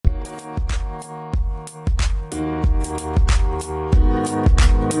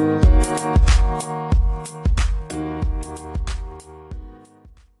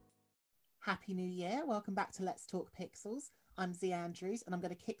welcome back to Let's Talk Pixels. I'm Z Andrews, and I'm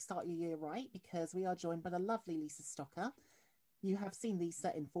going to kickstart your year right because we are joined by the lovely Lisa Stocker. You have seen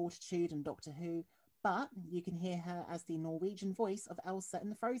Lisa in Fortitude and Doctor Who, but you can hear her as the Norwegian voice of Elsa in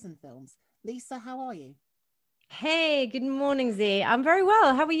the Frozen films. Lisa, how are you? Hey, good morning, Z. I'm very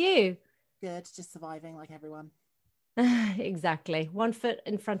well. How are you? Good, just surviving like everyone. Exactly. One foot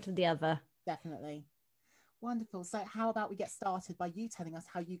in front of the other. Definitely. Wonderful. So, how about we get started by you telling us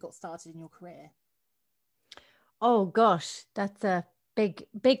how you got started in your career? Oh gosh, that's a big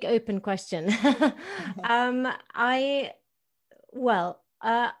open question. I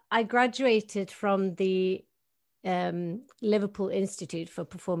I graduated from the Liverpool Institute for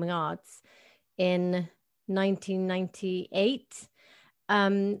Performing Arts in 1998.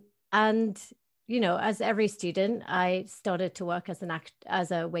 And as every student, I started to work as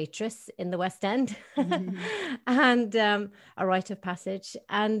a waitress in the West End, and a rite of passage.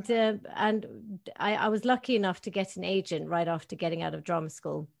 And I was lucky enough to get an agent right after getting out of drama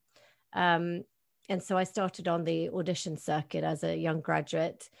school. And so I started on the audition circuit as a young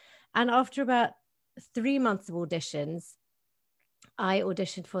graduate. And after about 3 months of auditions, I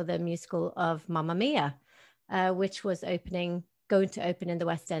auditioned for the musical of Mamma Mia, which was going to open in the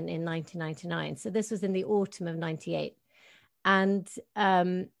West End in 1999. So this was in the autumn of 98. And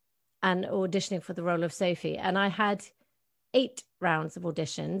auditioning for the role of Sophie. And I had 8 rounds of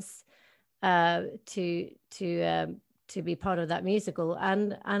auditions to be part of that musical.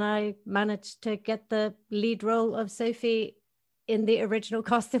 And I managed to get the lead role of Sophie in the original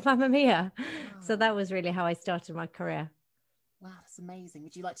cast of Mamma Mia. Wow. So that was really how I started my career. Wow, that's amazing.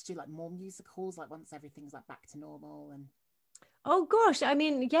 Would you like to do like more musicals, like once everything's like back to normal? And oh gosh, I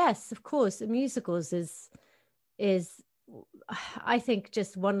mean, yes, of course. Musicals is I think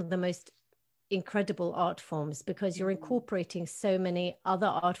just one of the most incredible art forms because you're incorporating so many other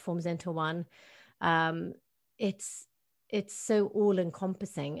art forms into one. It's so all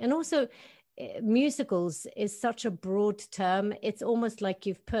encompassing, and also musicals is such a broad term. It's almost like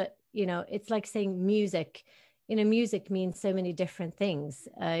you've put, it's like saying music. Music means so many different things.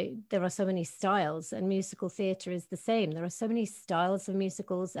 There are so many styles, and musical theatre is the same. There are so many styles of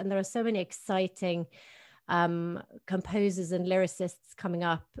musicals, and there are so many exciting composers and lyricists coming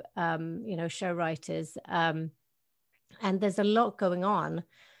up, show writers. And there's a lot going on.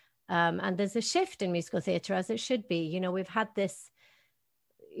 And there's a shift in musical theatre, as it should be. We've had this,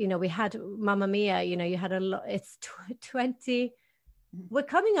 we had Mamma Mia, you had a lot, it's 20, we're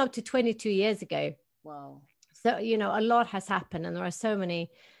coming up to 22 years ago. Wow. So, a lot has happened, and there are so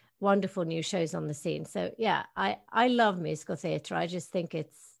many wonderful new shows on the scene. So yeah, I love musical theatre. I just think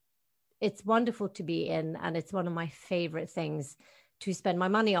it's wonderful to be in, and it's one of my favorite things to spend my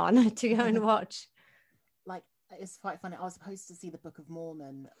money on to go and watch. Like, it's quite funny. I was supposed to see the Book of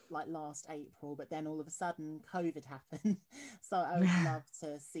Mormon like last April, but then all of a sudden COVID happened. So I would love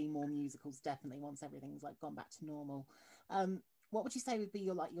to see more musicals, definitely, once everything's like gone back to normal. What would you say would be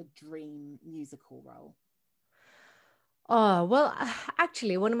your dream musical role? Oh, well,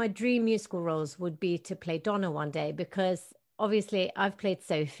 actually, one of my dream musical roles would be to play Donna one day, because obviously I've played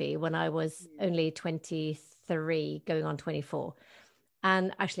Sophie when I was only 23, going on 24.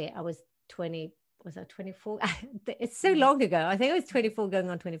 And actually, I was 20, was I 24? It's so long ago. I think I was 24 going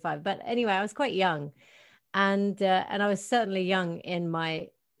on 25. But anyway, I was quite young. And I was certainly young in my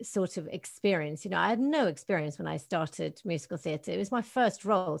sort of experience. I had no experience when I started musical theatre. It was my first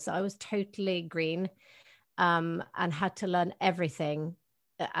role. So I was totally green. And had to learn everything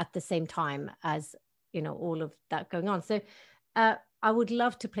at the same time as, all of that going on. So I would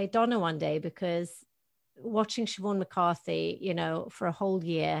love to play Donna one day, because watching Siobhan McCarthy, for a whole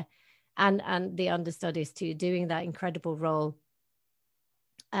year, and the understudies too, doing that incredible role.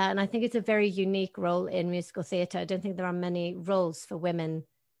 And I think it's a very unique role in musical theatre. I don't think there are many roles for women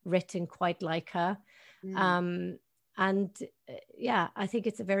written quite like her. And yeah, I think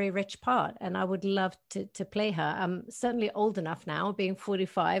it's a very rich part, and I would love to play her. I'm certainly old enough now, being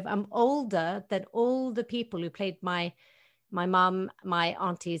 45. I'm older than all the people who played my mum, my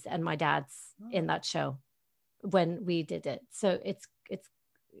aunties, and my dads in that show when we did it. So it's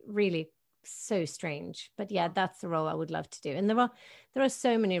really so strange. But yeah, that's the role I would love to do. And there are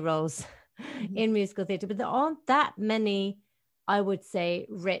so many roles in musical theatre, but there aren't that many, I would say,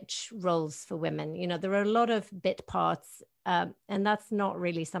 rich roles for women. There are a lot of bit parts, and that's not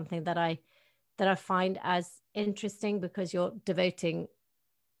really something that I find as interesting, because you're devoting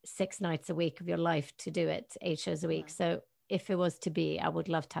 6 nights a week of your life to do it, 8 shows a week. So if it was to be, I would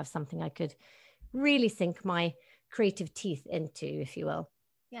love to have something I could really sink my creative teeth into, if you will.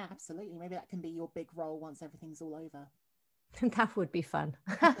 Yeah, absolutely. Maybe that can be your big role once everything's all over. That would be fun.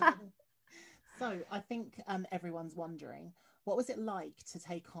 So I think everyone's wondering, what was it like to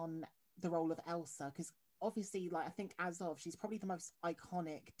take on the role of Elsa? Because obviously, like I think as of she's probably the most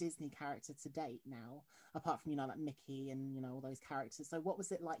iconic Disney character to date now, apart from like Mickey and all those characters. So what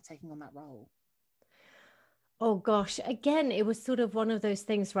was it like taking on that role? Oh gosh, again, it was sort of one of those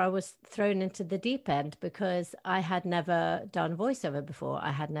things where I was thrown into the deep end because I had never done voiceover before.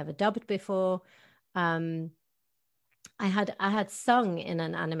 I had never dubbed before. Um, I had sung in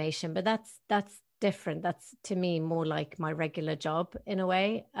an animation, but that's different. That's to me more like my regular job in a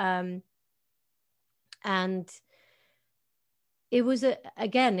way. And it was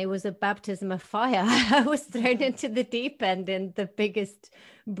a baptism of fire. I was thrown into the deep end in the biggest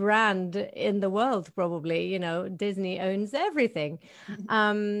brand in the world, probably. Disney owns everything.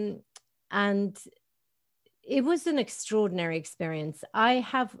 And it was an extraordinary experience. I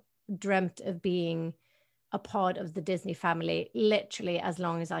have dreamt of being a part of the Disney family literally as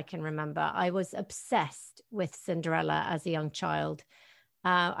long as I can remember. I was obsessed with Cinderella as a young child.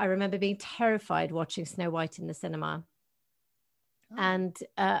 I remember being terrified watching Snow White in the cinema. And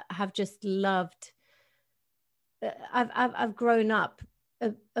have just loved. I've grown up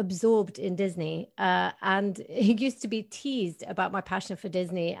absorbed in Disney, and it used to be teased about my passion for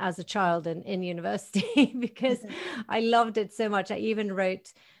Disney as a child and in university because I loved it so much. I even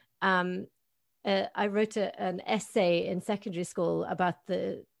wrote. I wrote an essay in secondary school about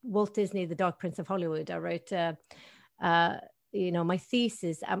the Walt Disney, the Dark Prince of Hollywood. I wrote. My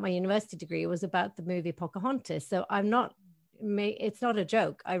thesis at my university degree was about the movie Pocahontas. So it's not a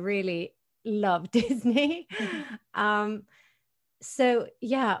joke. I really love Disney. So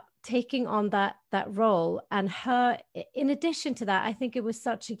yeah, taking on that role and her, in addition to that, I think it was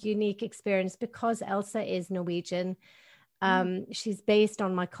such a unique experience because Elsa is Norwegian. She's based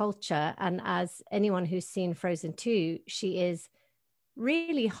on my culture. And as anyone who's seen Frozen 2, she is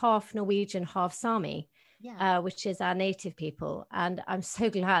really half Norwegian, half Sami, which is our native people. And I'm so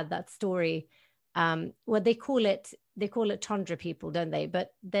glad that story, they call it Tundra people, don't they?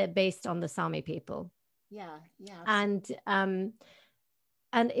 But they're based on the Sami people. Yeah. And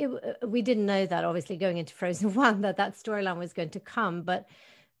we didn't know that, obviously, going into Frozen 1, that storyline was going to come. But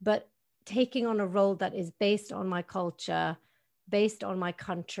taking on a role that is based on my culture, based on my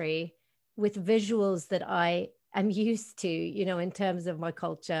country, with visuals that I am used to, in terms of my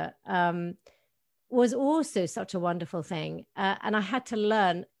culture, was also such a wonderful thing. And I had to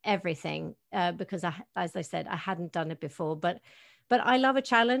learn everything because, as I said, I hadn't done it before. But I love a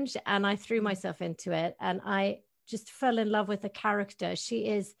challenge, and I threw myself into it. And I just fell in love with the character. She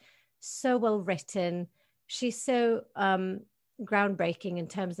is so well written. She's so groundbreaking in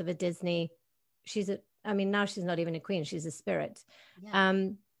terms of a Disney. Now she's not even a queen. She's a spirit. Yeah.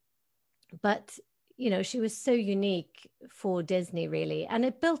 But she was so unique for Disney, really. And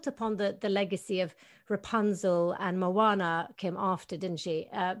it built upon the legacy of Rapunzel, and Moana came after, didn't she?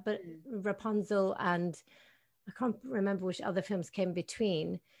 But Rapunzel, and I can't remember which other films came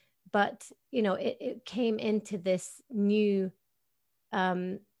between. But, it came into this new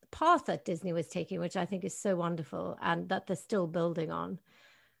path that Disney was taking, which I think is so wonderful and that they're still building on.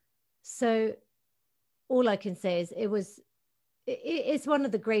 So all I can say is it's one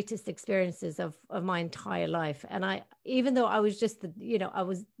of the greatest experiences of my entire life. And even though I was just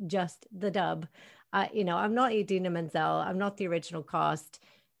the dub, I'm not Idina Menzel, I'm not the original cast,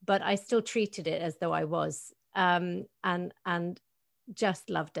 but I still treated it as though I was, and just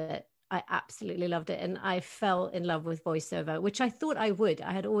loved it. I absolutely loved it. And I fell in love with voiceover, which I thought I would.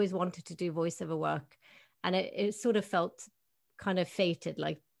 I had always wanted to do voiceover work, and it sort of felt kind of fated,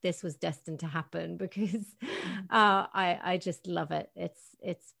 like this was destined to happen, because I just love it.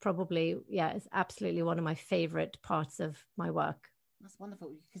 It's probably, it's absolutely one of my favorite parts of my work. That's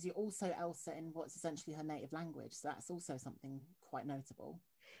wonderful, because you're also Elsa in what's essentially her native language. So that's also something quite notable.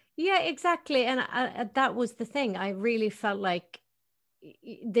 Yeah, exactly. And that was the thing. I really felt like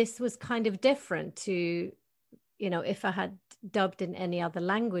this was kind of different to, if I had dubbed in any other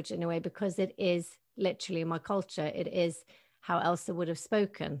language in a way, because it is literally my culture. It is how Elsa would have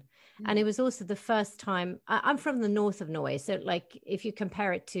spoken. And it was also the first time. I'm from the north of Norway. So like, if you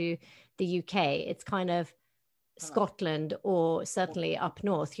compare it to the UK, it's kind of Scotland, or certainly up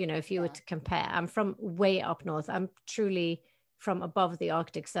north, if you were to compare. I'm from way up north. I'm truly from above the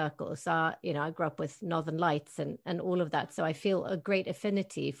Arctic Circle. So, I grew up with Northern Lights and all of that. So I feel a great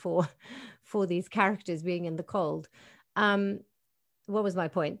affinity for these characters being in the cold. What was my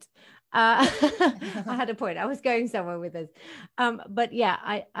point? I had a point. I was going somewhere with this. But yeah,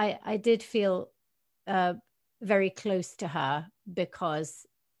 I did feel very close to her, because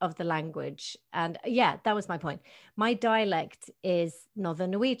of the language. And yeah, that was my point. My dialect is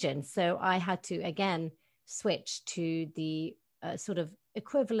Northern Norwegian. So I had to, again, switch to the sort of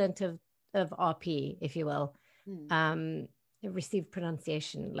equivalent of RP, if you will, received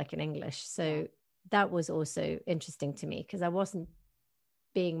pronunciation like in English. So that was also interesting to me because I wasn't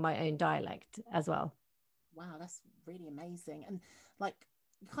being my own dialect as well. Wow, that's really amazing. And like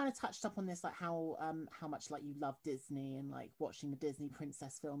you kind of touched up on this, like how much like you love Disney and like watching the Disney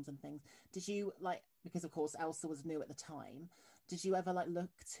princess films and things. Did you like, because of course Elsa was new at the time, did you ever like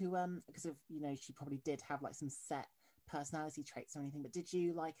look to because of, you know, she probably did have like some set personality traits or anything, but did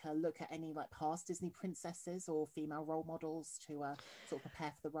you like look at any like past Disney princesses or female role models to sort of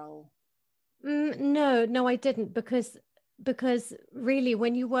prepare for the role? No, I didn't, because really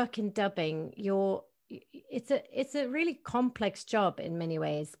when you work in dubbing, it's a really complex job in many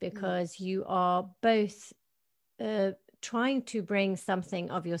ways, because you are both trying to bring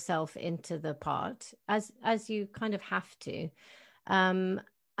something of yourself into the part, as you kind of have to,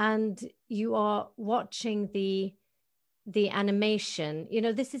 and you are watching the animation. You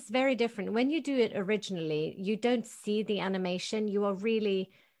know, this is very different when you do it originally. You don't see the animation. You are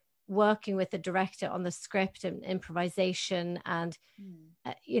really working with the director on the script and improvisation, and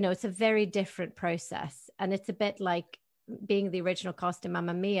you know, it's a very different process. And it's a bit like being the original cast in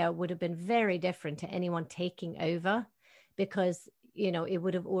Mamma Mia would have been very different to anyone taking over, because you know, it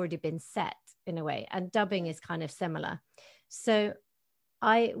would have already been set in a way, and dubbing is kind of similar. So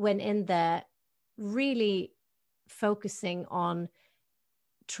I went in there really focusing on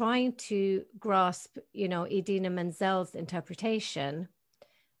trying to grasp, you know, Idina Menzel's interpretation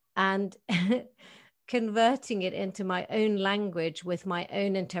and converting it into my own language with my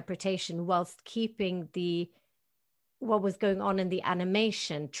own interpretation, whilst keeping what was going on in the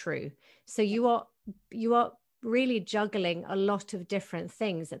animation true. So you are really juggling a lot of different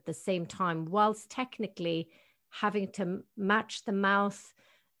things at the same time, whilst technically having to match the mouth,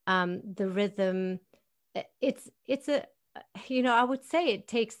 the rhythm. It's a, you know, I would say it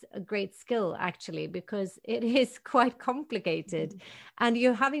takes a great skill actually, because it is quite complicated, and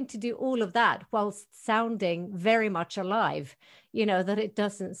you're having to do all of that whilst sounding very much alive, you know, that it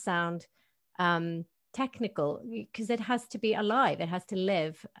doesn't sound technical, because it has to be alive, it has to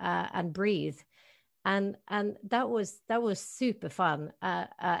live and breathe. And that was super fun,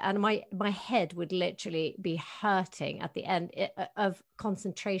 and my head would literally be hurting at the end of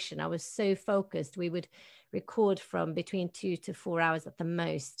concentration. I was so focused. We would record from between 2 to 4 hours at the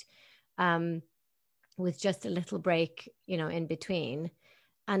most, with just a little break, you know, in between.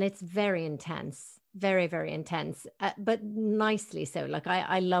 And it's very intense, very, very intense, but nicely so. Like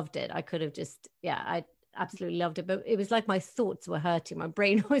I loved it. I could have just, I absolutely loved it, but it was like my thoughts were hurting, my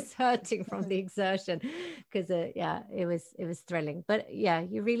brain was hurting from the exertion, because it was thrilling. But yeah,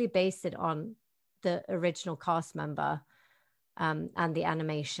 you really base it on the original cast member, and the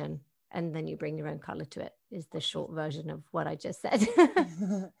animation, and then you bring your own color to it, is the short version of what I just said.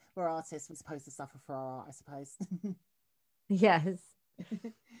 We're artists, we're supposed to suffer for our art, I suppose. Yes.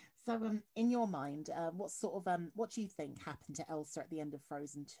 So in your mind, what do you think happened to Elsa at the end of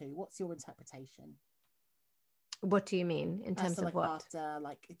Frozen 2? What's your interpretation? What do you mean in terms so, of what? After,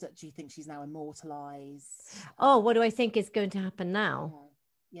 like, do you think she's now immortalized? Oh, what do I think is going to happen now?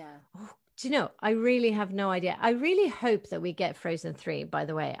 Yeah. Oh, do you know, I really have no idea. I really hope that we get Frozen 3, by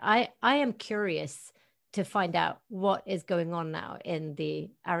the way. I am curious to find out what is going on now in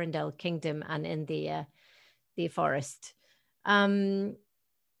the Arendelle Kingdom and in the forest. I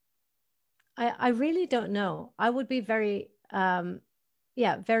really don't know. I would be very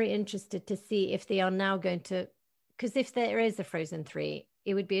very interested to see if they are now going to, because if there is a Frozen 3,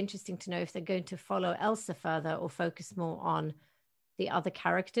 it would be interesting to know if they're going to follow Elsa further or focus more on the other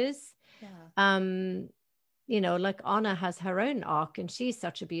characters. You know, like Anna has her own arc, and she's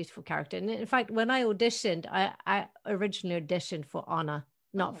such a beautiful character. And in fact, when I auditioned, I originally auditioned for Anna,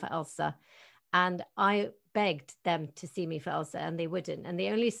 not for Elsa. And I begged them to see me for Elsa, and they wouldn't. And they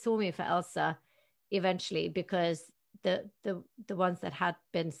only saw me for Elsa eventually because the ones that had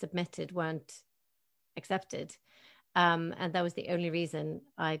been submitted weren't accepted. And that was the only reason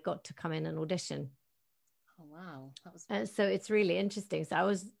I got to come in and audition. Oh, wow. That was so it's really interesting. So I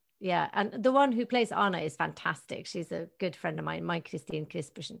was, and the one who plays Anna is fantastic. She's a good friend of mine, Christine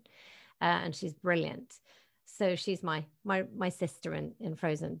Krispersen, and she's brilliant. So she's my sister in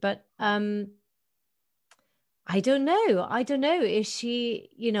Frozen. But I don't know. Is she,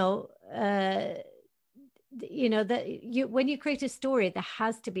 when you create a story, there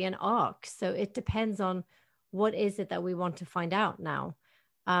has to be an arc. So it depends on what is it that we want to find out now.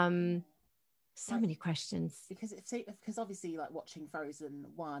 So many questions. Because obviously, like watching Frozen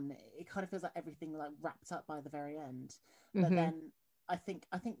 1, it kind of feels like everything like wrapped up by the very end. But then I think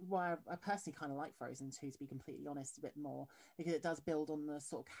why I personally kind of like Frozen 2, to be completely honest, a bit more, because it does build on the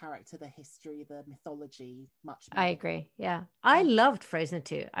sort of character, the history, the mythology much more. I agree. Yeah. I loved Frozen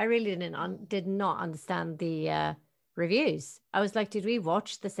 2. I really did not understand the reviews. I was like, did we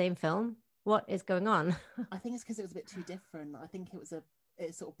watch the same film? What is going on? I think it's because it was a bit too different. I think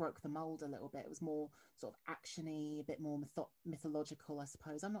it sort of broke the mold a little bit. It was more sort of actiony, a bit more mythological, I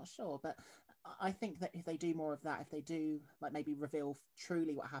suppose. I'm not sure, but I think that if they do more of that, if they do like maybe reveal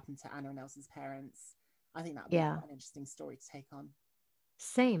truly what happened to Anna and Elsa's parents, I think that would be quite an interesting story to take on.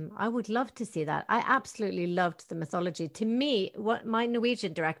 Same. I would love to see that. I absolutely loved the mythology. To me, what my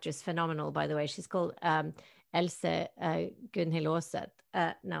Norwegian director is phenomenal, by the way. She's called Else Gunhild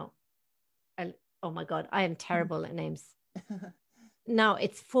Aarseth. No. Oh my God, I am terrible at names. Now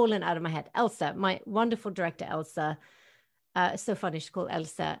it's fallen out of my head. Elsa, my wonderful director, Elsa. So funny, she's called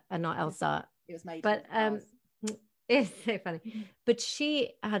Elsa and not Elsa. It was made. But it's so funny. But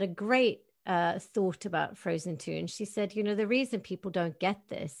she had a great thought about Frozen 2. And she said, you know, the reason people don't get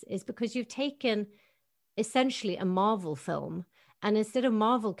this is because you've taken essentially a Marvel film, and instead of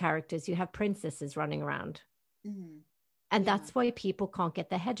Marvel characters, you have princesses running around. And that's why people can't get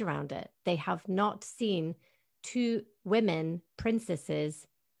their head around it. They have not seen two women, princesses,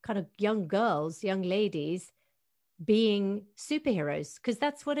 kind of young girls, young ladies being superheroes, because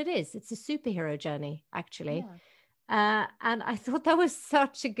that's what it is. It's a superhero journey, actually. And I thought that was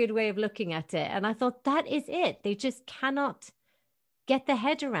such a good way of looking at it. And I thought that is it. They just cannot get their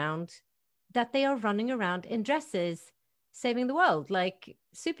head around that they are running around in dresses, saving the world like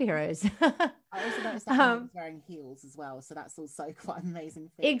superheroes. I also noticed that she's wearing heels as well, so that's also quite an amazing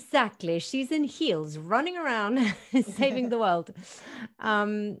thing. Exactly, she's in heels, running around, saving the world.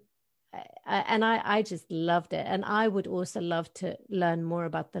 And I just loved it, and I would also love to learn more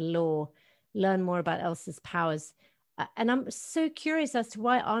about the lore, learn more about Elsa's powers. And I'm so curious as to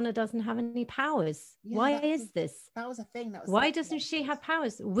why Anna doesn't have any powers. Why is this? That was a thing. Why doesn't she have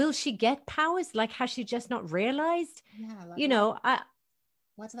powers? Will she get powers? Like, has she just not realized? Yeah, like, you know,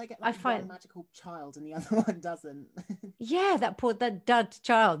 why do they get like one magical child and the other one doesn't? Yeah, that dud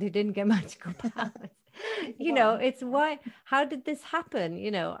child who didn't get magical powers. You know, it's why. How did this happen? You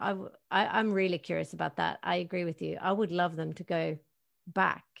know, I'm really curious about that. I agree with you. I would love them to go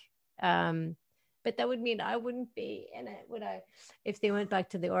back. But that would mean I wouldn't be in it, would I? If they went back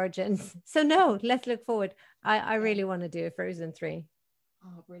to the origins. So no, let's look forward. I really want to do a Frozen 3.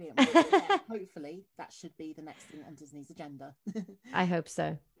 Oh, brilliant. Well, yeah, hopefully that should be the next thing on Disney's agenda. I hope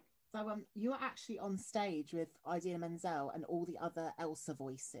so. So you're actually on stage with Idina Menzel and all the other Elsa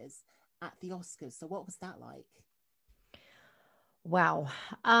voices at the Oscars. So what was that like? Wow.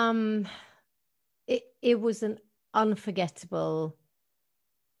 It was an unforgettable,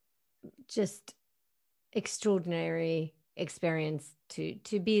 just extraordinary experience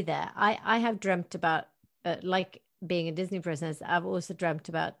to be there. I have dreamt about like being a Disney princess. I've also dreamt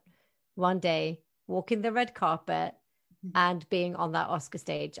about one day walking the red carpet and being on that Oscar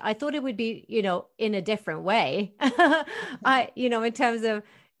stage. I thought it would be, you know, in a different way. In terms of,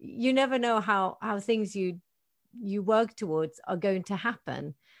 you never know how things you work towards are going to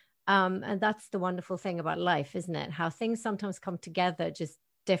happen. And that's the wonderful thing about life, isn't it? How things sometimes come together just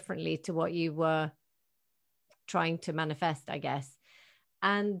differently to what you were trying to manifest, I guess.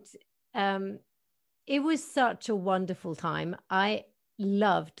 And it was such a wonderful time. I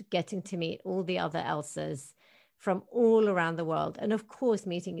loved getting to meet all the other Elsas from all around the world. And of course,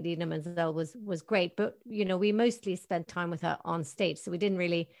 meeting Idina Menzel was great, but, you know, we mostly spent time with her on stage. So we didn't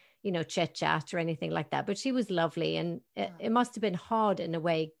really, you know, chit chat or anything like that, but she was lovely. And it must have been hard in a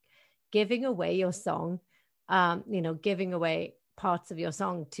way, giving away your song, giving away parts of your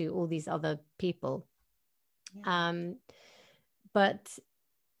song to all these other people. But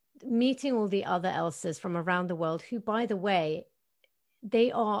meeting all the other Elsas from around the world, who, by the way,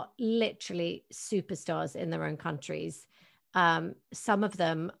 they are literally superstars in their own countries. Some of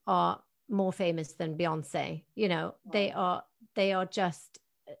them are more famous than Beyonce. You know, wow. They are just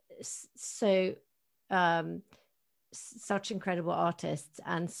so such incredible artists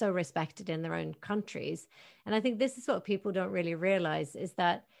and so respected in their own countries. And I think this is what people don't really realize, is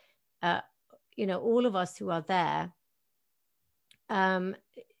that all of us who are there,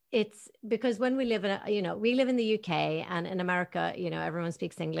 it's because when we live we live in the UK, and in America, you know, everyone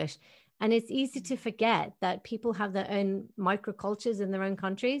speaks English, and it's easy to forget that people have their own microcultures in their own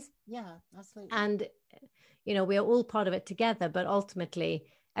countries. Yeah, absolutely. And, you know, we are all part of it together, but ultimately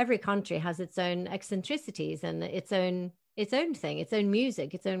every country has its own eccentricities and its own thing, its own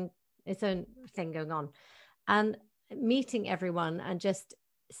music, its thing going on. And meeting everyone and just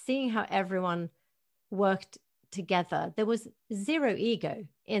seeing how everyone worked together. There was zero ego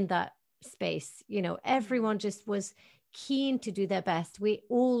in that space. You know, everyone just was keen to do their best. We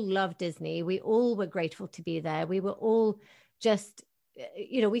all loved Disney. We all were grateful to be there. We were all just,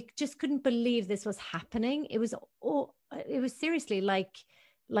 you know, we just couldn't believe this was happening. It was seriously like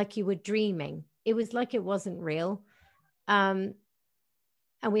you were dreaming. It was like it wasn't real. And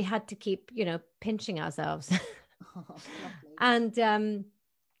we had to keep, you know, pinching ourselves. And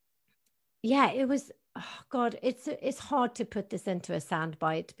yeah, it was, oh God, it's hard to put this into a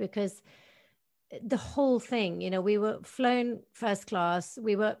soundbite, because the whole thing, you know, we were flown first class.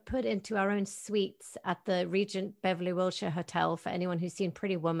 We were put into our own suites at the Regent Beverly Wilshire Hotel. For anyone who's seen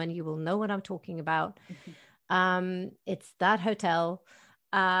Pretty Woman, you will know what I'm talking about. It's that hotel.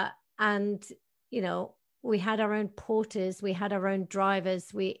 And, you know, we had our own porters, we had our own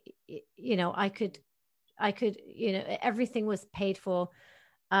drivers. You know, I could, you know, everything was paid for.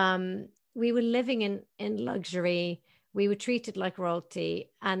 We were living in luxury. We were treated like royalty.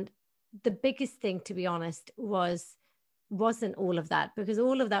 And the biggest thing, to be honest, wasn't all of that, because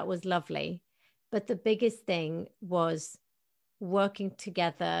all of that was lovely. But the biggest thing was working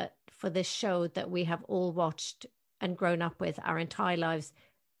together for this show that we have all watched and grown up with our entire lives,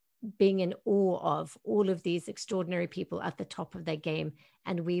 being in awe of all of these extraordinary people at the top of their game.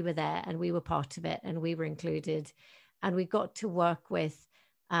 And we were there and we were part of it and we were included. And we got to work with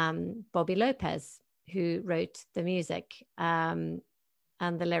Bobby Lopez, who wrote the music and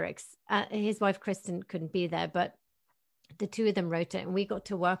the lyrics. His wife, Kristen, couldn't be there, but the two of them wrote it, and we got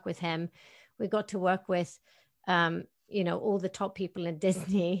to work with him. We got to work with, you know, all the top people in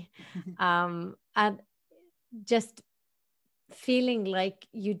Disney, and just feeling like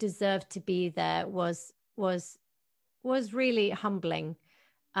you deserved to be there was really humbling.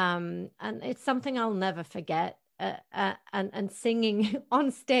 And it's something I'll never forget. And singing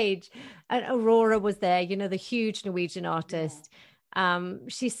on stage, and Aurora was there, you know, the huge Norwegian artist. Yeah.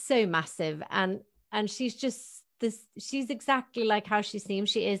 She's so massive, and she's just this. She's exactly like how she seems.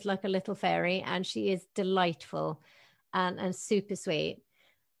 She is like a little fairy, and she is delightful, and super sweet.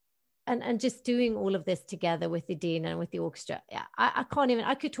 And just doing all of this together with the dean and with the orchestra. I can't even.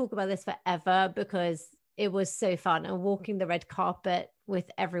 I could talk about this forever, because it was so fun. And walking the red carpet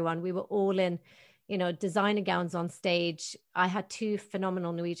with everyone, we were all in, you know, designer gowns on stage. I had two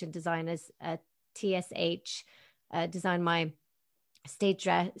phenomenal Norwegian designers, TSH, designed my stage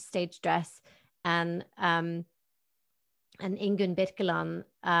dress, and Ingunn Birkeland,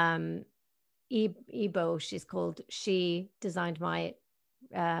 Ebo, she's called. She designed my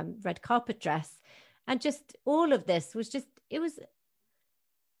red carpet dress, and just all of this was just, it was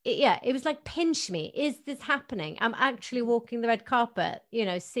like, pinch me, is this happening? I'm actually walking the red carpet, you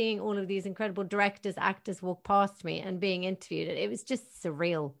know, seeing all of these incredible directors, actors walk past me and being interviewed. It was just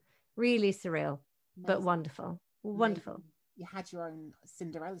surreal, really surreal. Amazing. But wonderful. You had your own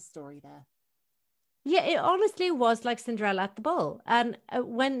Cinderella story there. Yeah, it honestly was like Cinderella at the ball. And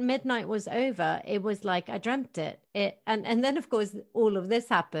when midnight was over, it was like I dreamt it. And then, of course, all of this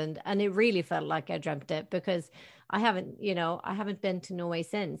happened, and it really felt like I dreamt it, because I haven't been to Norway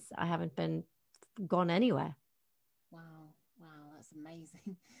since. I haven't been gone anywhere. Wow, that's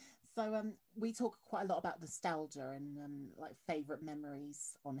amazing. So we talk quite a lot about nostalgia and like favorite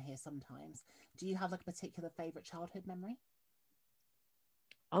memories on here sometimes. Do you have like a particular favorite childhood memory?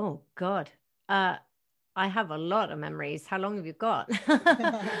 Oh God. I have a lot of memories. How long have you got?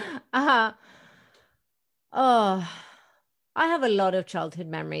 Oh, I have a lot of childhood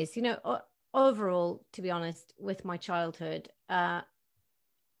memories. You know, overall, to be honest, with my childhood, I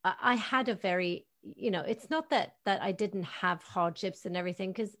had a very, you know, it's not that I didn't have hardships and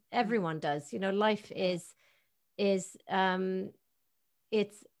everything, because everyone does. You know, life is it's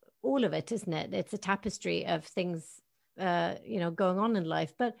all of it, isn't it? It's a tapestry of things, you know, going on in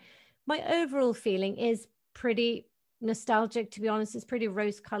life. But my overall feeling is pretty nostalgic, to be honest. It's pretty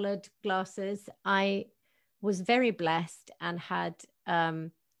rose-colored glasses. I was very blessed and had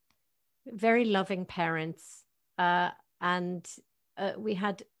very loving parents. And we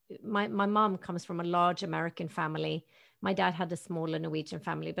had, my mom comes from a large American family. My dad had a smaller Norwegian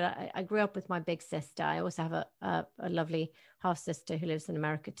family, but I grew up with my big sister. I also have a lovely half-sister who lives in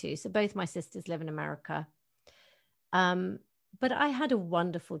America too. So both my sisters live in America. But I had a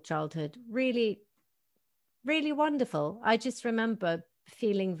wonderful childhood, really, really wonderful. I just remember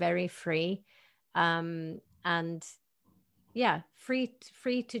feeling very free, and yeah, free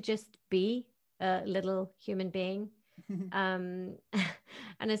to just be a little human being. Um,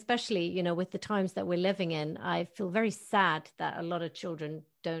 and especially, you know, with the times that we're living in, I feel very sad that a lot of children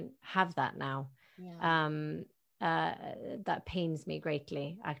don't have that now. Yeah. Um, that pains me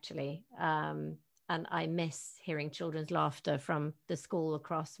greatly, actually. And I miss hearing children's laughter from the school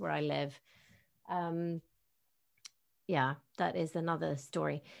across where I live. Um, yeah, that is another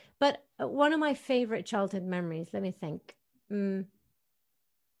story. But one of my favorite childhood memories, let me think. Mm,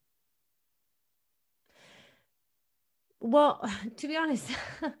 well, to be honest,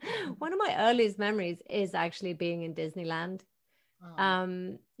 one of my earliest memories is actually being in Disneyland.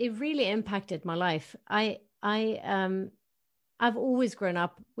 Oh. It really impacted my life. I've always grown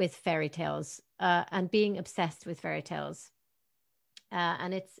up with fairy tales, and being obsessed with fairy tales.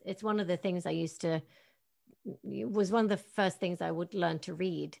 And it's one of the things I used to was one of the first things I would learn to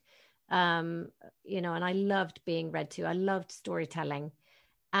read. Um, you know, and I loved being read to. I loved storytelling.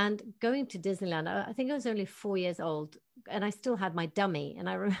 And going to Disneyland, I think I was only 4 years old, and I still had my dummy. And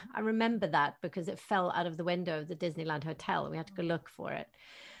I remember that because it fell out of the window of the Disneyland hotel, and we had to go look for it.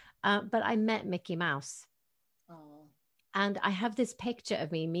 But I met Mickey Mouse, Oh. and I have this picture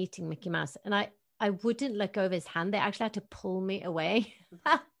of me meeting Mickey Mouse, and I wouldn't let go of his hand. They actually had to pull me away.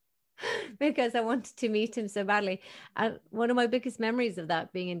 Because I wanted to meet him so badly. And one of my biggest memories of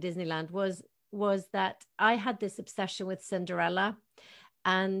that being in Disneyland was that I had this obsession with Cinderella.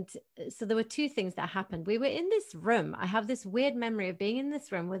 And so there were two things that happened. We were in this room. I have this weird memory of being in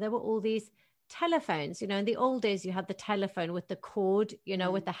this room where there were all these telephones. You know, in the old days, you had the telephone with the cord, you know,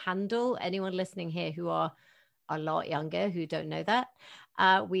 with the handle. Anyone listening here who are a lot younger who don't know that,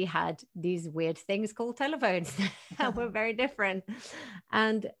 we had these weird things called telephones that were very different.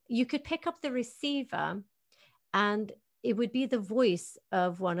 And you could pick up the receiver and it would be the voice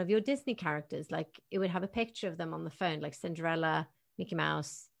of one of your Disney characters. Like it would have a picture of them on the phone, like Cinderella, Mickey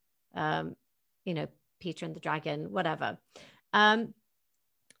Mouse, you know, Peter and the Dragon, whatever.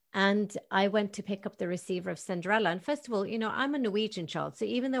 And I went to pick up the receiver of Cinderella. And first of all, you know, I'm a Norwegian child. So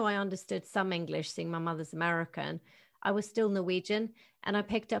even though I understood some English, seeing my mother's American, I was still Norwegian. And I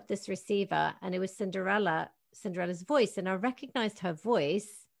picked up this receiver and it was Cinderella's voice. And I recognized her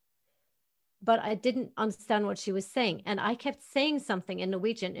voice, but I didn't understand what she was saying. And I kept saying something in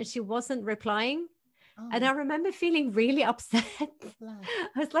Norwegian and she wasn't replying. Oh. And I remember feeling really upset. I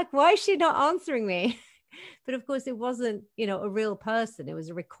was like, why is she not answering me? But of course, it wasn't, you know, a real person. It was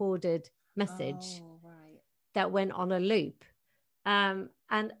a recorded message that went on a loop. And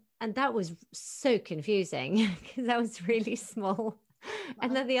that was so confusing because I was really small.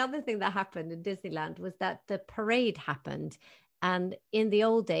 And then the other thing that happened in Disneyland was that the parade happened. And in the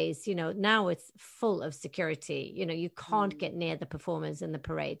old days, you know, now it's full of security. You know, you can't get near the performers in the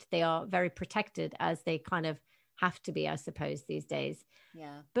parade. They are very protected, as they kind of have to be, I suppose, these days.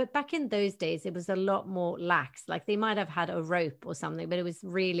 Yeah. But back in those days, it was a lot more lax. Like they might have had a rope or something, but it was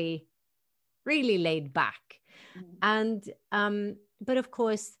really, really laid back. And, but of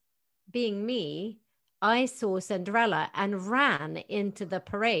course, being me, I saw Cinderella and ran into the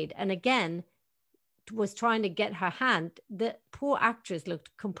parade. And again, was trying to get her hand. The poor actress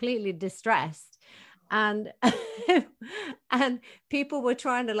looked completely distressed. And, and people were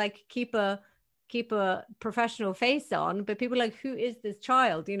trying to like keep a professional face on, but people were like, who is this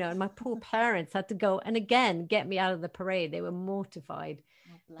child, you know? And my poor parents had to go and again get me out of the parade. They were mortified.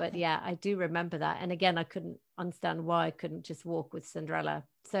 But yeah, I do remember that. And again, I couldn't understand why I couldn't just walk with Cinderella.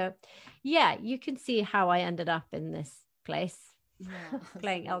 So yeah, you can see how I ended up in this place,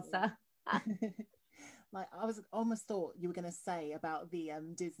 playing Elsa. Like I was almost thought you were going to say about the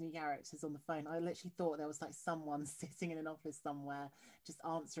Disney characters on the phone. I literally thought there was like someone sitting in an office somewhere just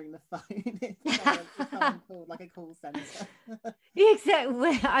answering the phone. Someone called, like a call center.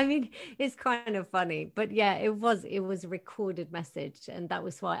 Exactly. I mean, it's kind of funny, but yeah, it was a recorded message, and that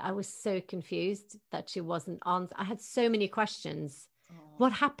was why I was so confused that she wasn't on. I had so many questions. Oh.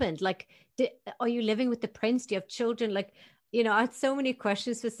 What happened? Like, are you living with the prince? Do you have children? Like, you know, I had so many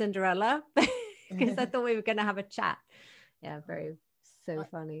questions for Cinderella. Because I thought we were going to have a chat. Yeah,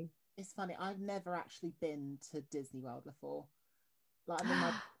 funny. It's funny. I've never actually been to Disney World before. Like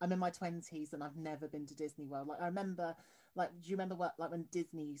I'm in my 20s and I've never been to Disney World. Like I remember, like, do you remember what, like when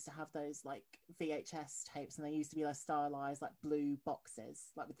Disney used to have those like VHS tapes and they used to be like stylized like blue boxes,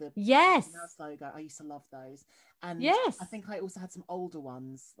 like with the Mouse logo. I used to love those. And I think I also had some older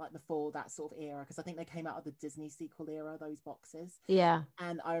ones like before that sort of era, because I think they came out of the Disney sequel era, those boxes. Yeah.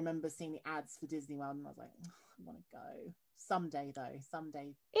 And I remember seeing the ads for Disney World and I was like, oh, I want to go someday though.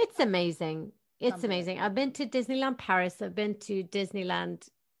 Someday. It's amazing. It's amazing. I've been to Disneyland Paris. I've been to Disneyland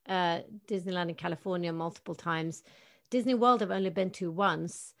in California multiple times. Disney World I've only been to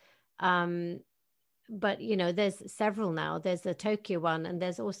once. but there's several now. There's a Tokyo one, and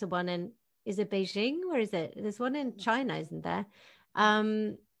there's also one in, is it Beijing? Where is it? There's one in China, isn't there?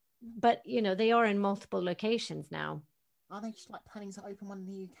 But they are in multiple locations now. Are they just like planning to open one in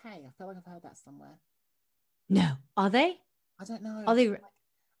the UK? I feel like I've heard that somewhere. No, are they? I don't know. Are they?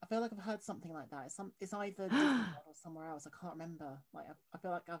 I feel like I've heard something like that. It's either Disney World or somewhere else. I can't remember. Like I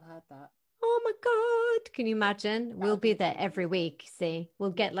feel like I've heard that. Oh my God! Can you imagine? We'll be there every week. See,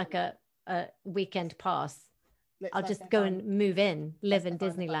 we'll get like a weekend pass. I'll just go and move in, live in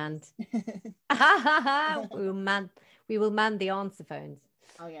Disneyland. We will man the answer phones.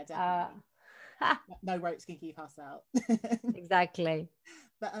 Oh yeah, definitely. No ropes can keep us out. Exactly.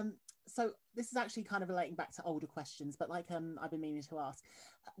 But so this is actually kind of relating back to older questions, but like I've been meaning to ask,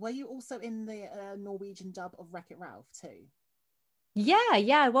 were you also in the Norwegian dub of Wreck-It Ralph too? Yeah,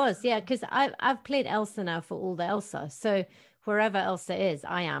 I was. Yeah, because I've played Elsa now for all the Elsa. So wherever Elsa is,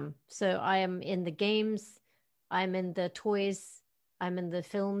 I am. So I am in the games, I'm in the toys, I'm in the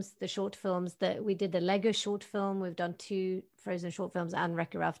films, the short films that we did, the Lego short film. We've done 2 Frozen short films and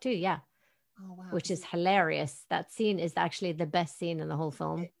Wreck-It Ralph too. Yeah. Oh wow. Which is hilarious. That scene is actually the best scene in the whole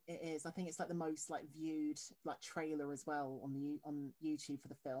film. It is. I think it's like the most like viewed like trailer as well on YouTube for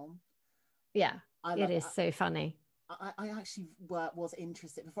the film. Yeah, it is so funny. I actually was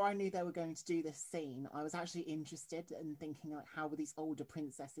interested before I knew they were going to do this scene. I was actually interested in thinking like, how will these older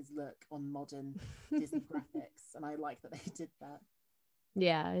princesses look on modern Disney graphics? And I like that they did that.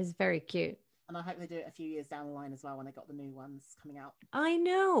 Yeah, it's very cute. And I hope they do it a few years down the line as well when they got the new ones coming out. I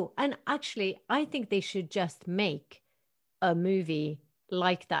know. And actually, I think they should just make a movie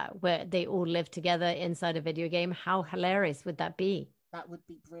like that where they all live together inside a video game. How hilarious would that be? That would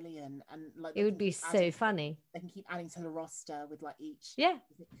be brilliant. And like it would be so funny. They can keep adding to the roster with like each. Yeah.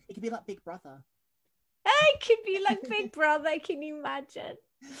 It could be like Big Brother. It could be like Big Brother. Can you imagine?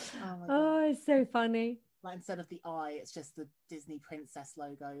 Oh, it's so funny. Like instead of the eye, it's just the Disney princess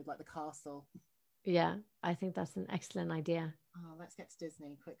logo, like the castle. Yeah, I think that's an excellent idea. Oh, let's get to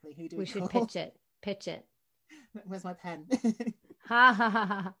Disney quickly. Who do we should pitch it? Pitch it. Where's my pen? Ha ha ha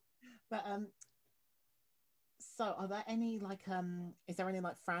ha. But so are there any like is there any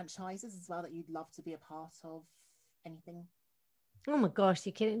like franchises as well that you'd love to be a part of? Anything? Oh my gosh,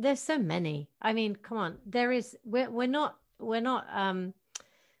 you're kidding. There's so many. I mean, come on. We're not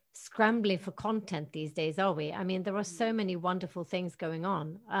scrambling for content these days, are we? I mean, there are so many wonderful things going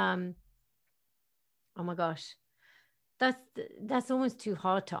on. Oh my gosh, that's almost too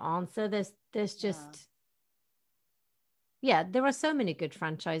hard to answer. There's just there are so many good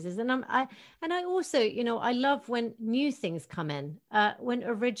franchises, and I also I love when new things come in, when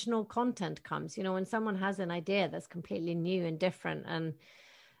original content comes. When someone has an idea that's completely new and different,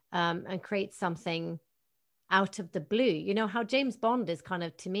 and creates something out of the blue. How James Bond is kind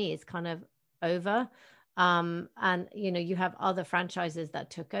of, to me, is kind of over, and you have other franchises that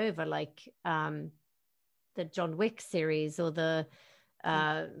took over, like the John Wick series, or the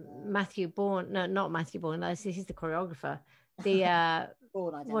Matthew Bourne. No, not Matthew Bourne. He's the choreographer. The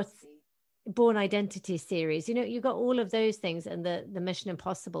Bourne Identity series. You got all of those things, and the Mission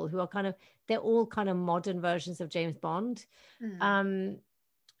Impossible, who are they're all kind of modern versions of James Bond.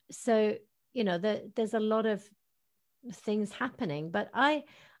 So there's a lot of things happening, but I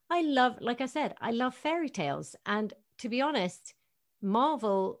love, like I said, I love fairy tales, and to be honest,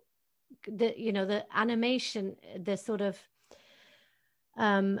 Marvel, the animation, the sort of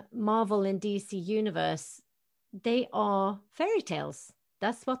Marvel and DC universe, they are fairy tales.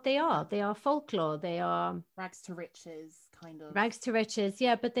 That's what they are. They are folklore. They are rags to riches, kind of. Rags to riches,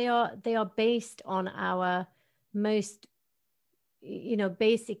 yeah, but they are based on our most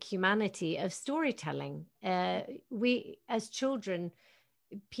basic humanity of storytelling. We, as children,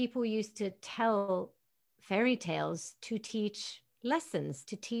 people used to tell fairy tales to teach lessons,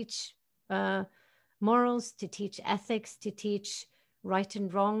 to teach morals, to teach ethics, to teach right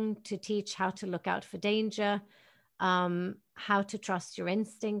and wrong, to teach how to look out for danger, how to trust your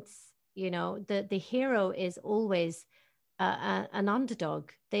instincts. The hero is always an underdog.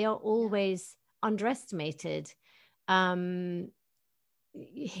 They are always underestimated.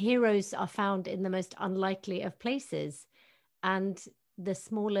 Heroes are found in the most unlikely of places, and the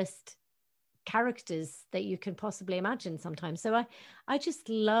smallest characters that you can possibly imagine sometimes. So I just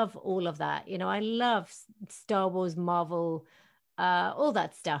love all of that. I love Star Wars, Marvel, all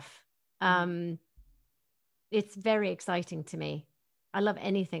that stuff. It's very exciting to me. I love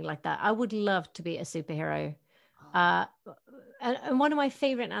anything like that. I would love to be a superhero. And one of my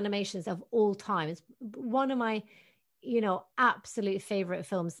favorite animations of all time is one of my absolute favorite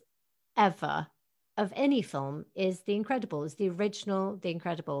films ever of any film is The Incredibles, the original The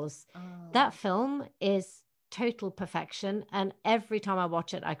Incredibles. Oh, That film is total perfection, and every time I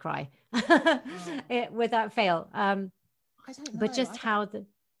watch it, I cry oh, without fail. I don't But know. just how the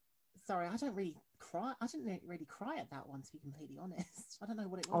Sorry, I don't really cry. I didn't really cry at that one, to be completely honest. I don't know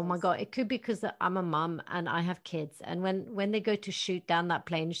what it Oh my was. God, it could be because I'm a mum and I have kids. And when they go to shoot down that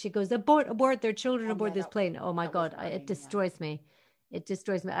plane, she goes, abort, abort, there are children Oh aboard yeah, this plane. Oh my that was God, it annoying. Yeah. destroys me. It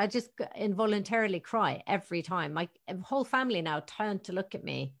destroys me. I just involuntarily cry every time. My whole family now turn to look at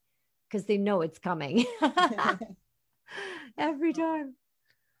me because they know it's coming every Oh, time.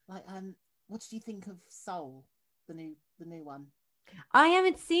 like what did you think of Soul, the new one? I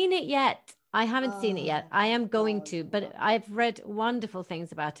haven't seen it yet. I haven't seen it yet. Oh I my am going God, to, you'll but love it. I've read wonderful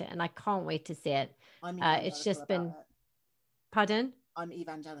things about it and I can't wait to see it. I'm It's evangelical just about been, it. pardon? I'm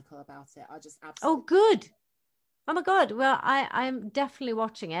evangelical about it. I just Oh, absolutely love good. it. Oh my God. Well, I'm definitely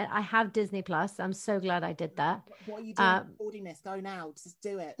watching it. I have Disney Plus. I'm so glad I did that. What are you doing? Um, Recording this? Go now. Just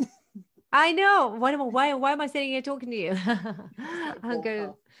do it. I know. Why am I sitting here talking to you? Just let it I'm going,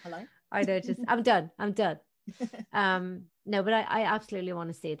 broadcast. Hello. I know, just I'm done. I'm done. No, but I absolutely want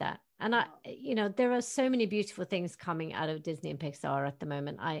to see that. And Oh, there are so many beautiful things coming out of Disney and Pixar at the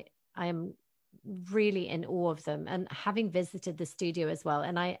moment. I am really in awe of them. And having visited the studio as well,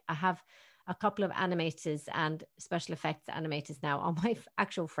 and I have a couple of animators and special effects animators now are my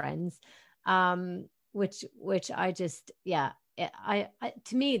actual friends, which I just yeah, I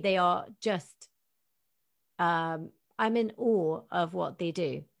to me they are just I'm in awe of what they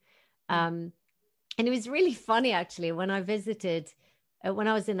do. mm, Um, and it was really funny actually when I visited when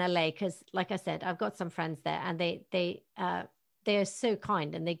I was in LA because, like I said, I've got some friends there, and they are so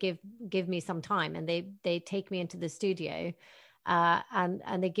kind, and they give me some time, and they take me into the studio, and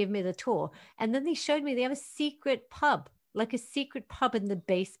they give me the tour, and then they showed me they have a secret pub. Like a secret pub in the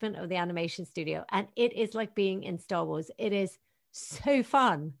basement of the animation studio. And it is like being in Star Wars. It is so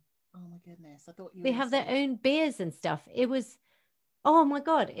fun. oh my goodness! I thought you were They going to have their say. own beers and stuff. It was Oh my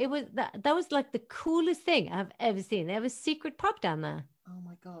God. It was that was like the coolest thing I've ever seen. They have a secret pub down there. Oh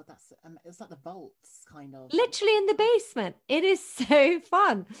my God, that's it's like the vaults kind of. Literally in the basement. It is so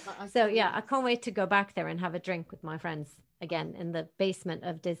fun. I So saw yeah, you. I can't wait to go back there and have a drink with my friends Oh, again in the basement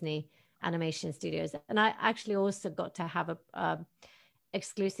of Disney Animation Studios. And I actually also got to have a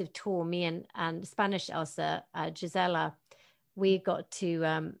exclusive tour. Me and Spanish Elsa, Gisela, we got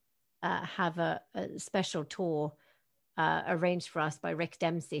to have a special tour arranged for us by Rick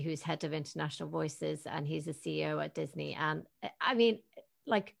Dempsey, who's head of International Voices, and he's a CEO at Disney. And I mean,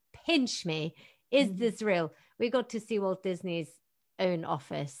 like, pinch me. Is this real? We got to see Walt Disney's own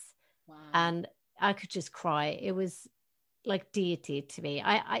office, wow. and I could just cry. It was like deity to me.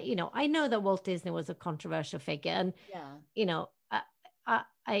 I know that Walt Disney was a controversial figure, and Yeah. you know,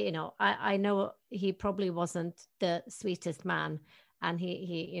 I know he probably wasn't the sweetest man, and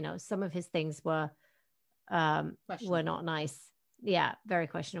some of his things were Questionable. not nice. Yeah, very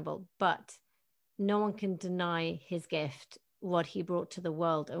questionable. But no one can deny his gift, what he brought to the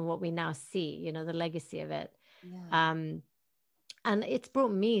world, and what we now see. The legacy of it. Yeah. Um, and it's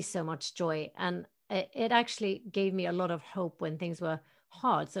brought me so much joy, and it actually gave me a lot of hope when things were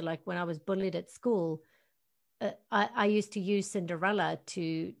hard. So, like when I was bullied at school, I used to use Cinderella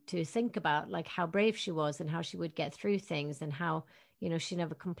to think about like how brave she was and how she would get through things, and how she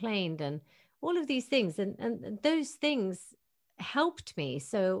never complained, and all of these things, and those things helped me.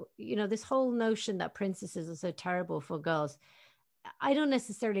 So this whole notion that princesses are so terrible for girls, I don't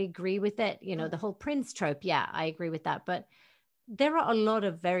necessarily agree with it. The No. whole prince trope, yeah, I agree with that, but there are a lot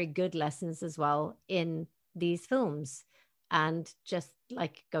of very good lessons as well in these films. And just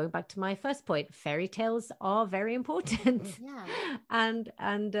like going back to my first point, fairy tales are very important, Yeah. and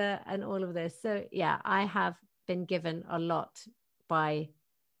all of this. So yeah, I have been given a lot by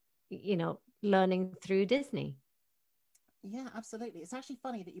learning through Disney. Yeah, absolutely. It's actually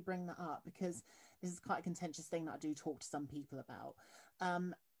funny that you bring that up because this is quite a contentious thing that I do talk to some people about.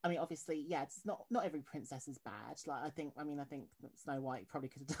 I mean, obviously, yeah, it's not every princess is bad. Like, I think Snow White probably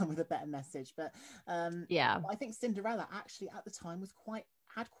could have done with a better message, but Yeah. I think Cinderella actually at the time was quite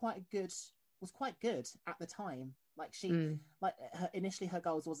good at the time. Like Mm, initially her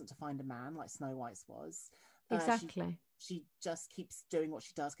goals wasn't to find a man like Snow White's was. She exactly. she just keeps doing what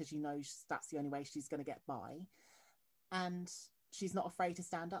she does because that's the only way she's going to get by, and she's not afraid to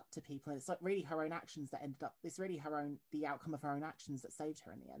stand up to people. And it's like really her own actions that ended up. It's really the outcome of her own actions that saved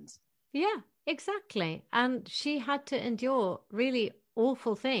her in the end. Yeah, exactly. And she had to endure really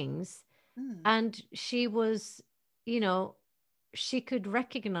awful things. Mm, And she was, you know, she could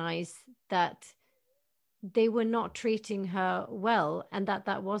recognize that they were not treating her well, and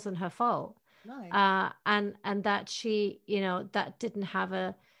that wasn't her fault. No. And that she, you know, that didn't have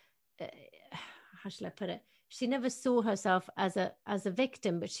uh, how shall I put it? She never saw herself as a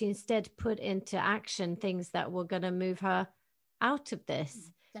victim, but she instead put into action things that were going to move her out of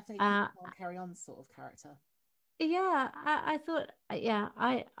this. Definitely keep Uh, on, carry on sort of character. yeah, I thought, yeah,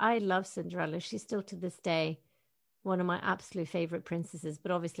 I love Cinderella. She's still to this day one of my absolute favorite princesses.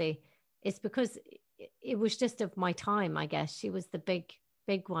 But obviously, it's because it was just of my time, I guess. She was the big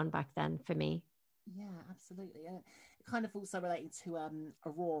one back then for me. Yeah, absolutely. And kind of also related to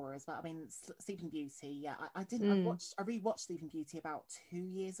Aurora as well. I mean, Sleeping Beauty. Yeah, I didn't. Mm, I rewatched Sleeping Beauty about 2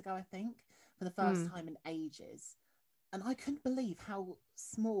 years ago, I think, for the first mm. time in ages, and I couldn't believe how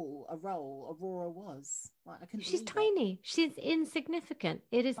small a role Aurora was. Like, I couldn't She's believe it. tiny. She's insignificant.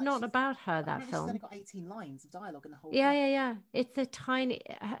 It is Like, not she's about her, that apparently she's only film. got 18 lines of dialogue in the whole Yeah, film. yeah, yeah. It's a tiny,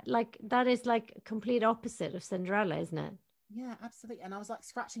 like, that is like complete opposite of Cinderella, isn't it? Yeah, absolutely. And I was like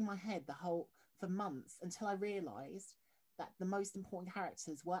scratching my head the whole for months until I realised that the most important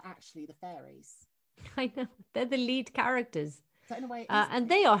characters were actually the fairies. I know. They're the lead characters. So in a way, it is And like,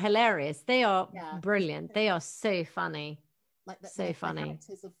 they are hilarious. They are yeah, brilliant. They are so funny. like So they're funny.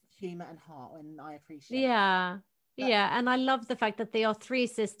 characters of humour and heart, and I appreciate that. Yeah. But Yeah. And I love the fact that they are three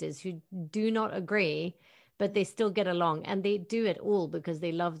sisters who do not agree, but they still get along. And they do it all because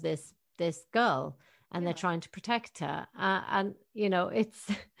they love this girl and they're yeah, trying to protect her. And you know, it's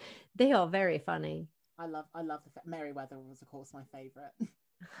they are very funny. I love the Merryweather was of course my favourite.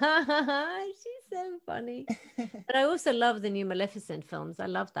 She's so funny. But I also love the new Maleficent films. I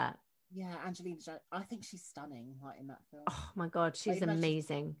love that. Yeah, Angelina Jolie. I think she's stunning, like in that film. Oh my God, Like, she's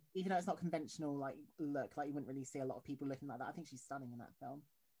amazing. even though it's not conventional, like look, like you wouldn't really see a lot of people looking like that. I think she's stunning in that film.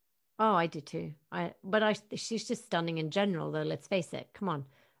 Oh, I do too. She's just stunning in general, though. Let's face it. Come on.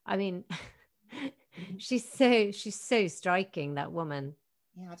 I mean, she's so striking, that woman.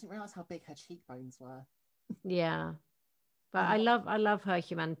 Yeah, I didn't realize how big her cheekbones were. Yeah. But And I love her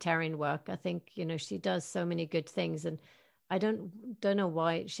humanitarian work. I think, you know, she does so many good things, and I don't know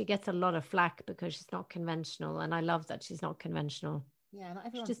why she gets a lot of flack because she's not conventional, and I love that she's not conventional. yeah, not She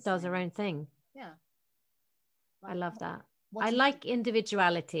everyone's the just does her same. own thing. Yeah, I like love that. what I do you think? like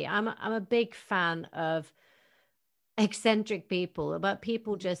individuality. I'm a big fan of eccentric people, about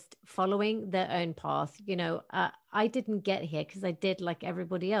people Mhm. just following their own path. You know, I didn't get here because I did like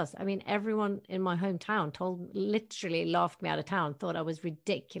everybody else. I mean, everyone in my hometown literally laughed me out of town, thought I was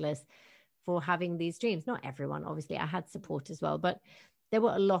ridiculous for having these dreams. Not everyone, obviously, I had support as well, but there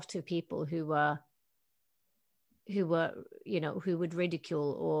were a lot of people who were, you know, who would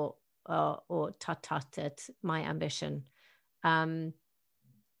ridicule or tut at my ambition. Um,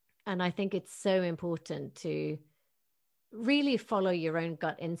 and I think it's so important to really follow your own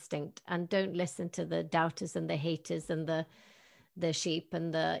gut instinct and don't listen to the doubters and the haters and the sheep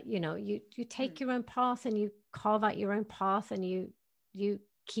and the, you know, you Mm. take your own path and you carve out your own path and you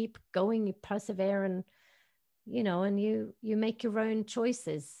keep going, you persevere, and you know, and you make your own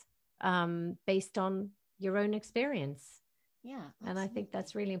choices based on your own experience. Yeah, And I think absolutely.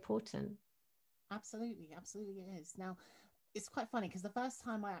 that's really important. Absolutely, absolutely it is. Now, it's quite funny because the first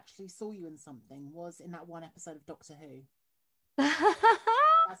time I actually saw you in something was in that one episode of Doctor Who.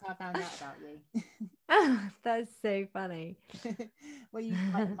 That's how I found out about you. That's so funny. Were you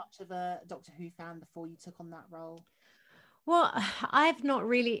like much of a Doctor Who fan before you took on that role? Well, I've not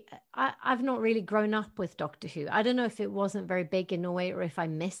really grown up with Doctor Who. I don't know if it wasn't very big in Norway or if I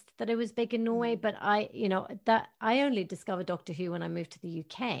missed that it was big in Norway, Mm. but you know, that I only discovered Doctor Who when I moved to the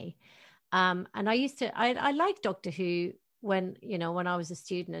UK. And I liked Doctor Who when, you know, when I was a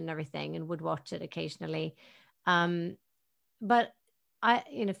student and everything, and would watch it occasionally. Um, but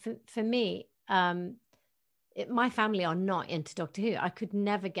you know, for me, my family are not into Doctor Who. I could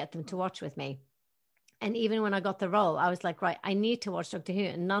never get them to watch with me. And even when I got the role, I was like, right, I need to watch Doctor Who,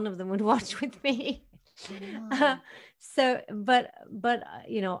 and none of them would watch with me. Oh Uh, no. so,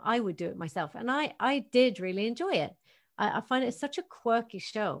 you know, I would do it myself, and I did really enjoy it. I find it such a quirky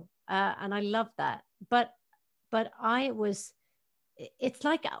show, and I love that. But I was, it's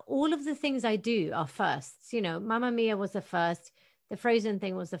like all of the things I do are firsts. You know, Mamma Mia was the first, the Frozen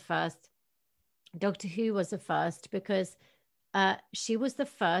thing was the first, Doctor Who was the first because she was the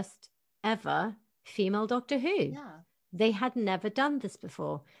first ever female Doctor Who. Yeah. They had never done this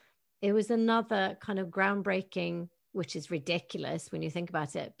before. It was another kind of groundbreaking, which is ridiculous when you think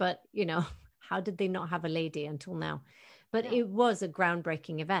about it. But, you know, how did they not have a lady until now? But Yeah. it was a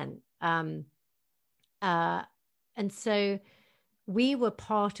groundbreaking event. Uh, and so we were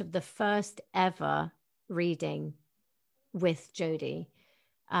part of the first ever reading with Jodie,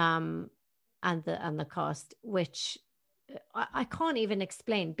 um, and the cast, which I can't even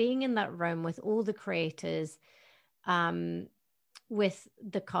explain being in that room with all the creators, with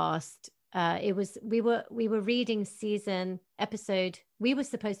the cast. It was we were reading episode. We were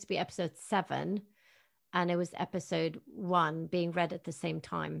supposed to be episode 7, and it was episode 1 being read at the same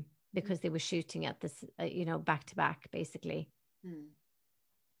time because they were shooting at this, back to back, basically.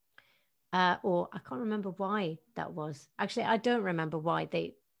 Or I can't remember why that was. Actually, I don't remember why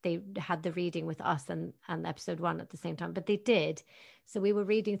they had the reading with us and episode 1 at the same time, but they did. So we were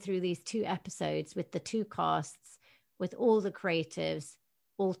reading through these 2 episodes with the 2 casts, with all the creatives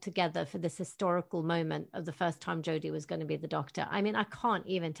all together for this historical moment of the first time Jodie was going to be the Doctor. I mean, I can't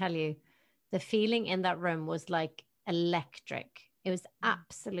even tell you. The feeling in that room was like electric. It was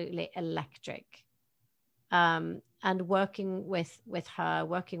absolutely electric. And working with her,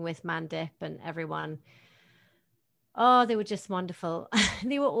 working with Mandip and everyone. Oh, they were just wonderful.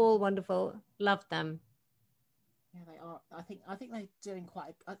 They were all wonderful. Loved them. Yeah, they are. I think they're doing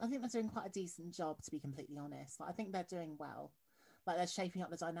quite a decent job, to be completely honest. Like, I think they're doing well. Like, they're shaping up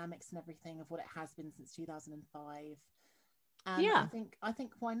the dynamics and everything of what it has been since 2005. And yeah. I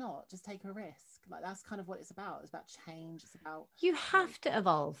think why not just take a risk? Like, that's kind of what it's about. It's about change. It's about, you have to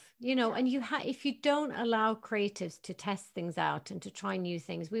evolve, and if you don't allow creatives to test things out and to try new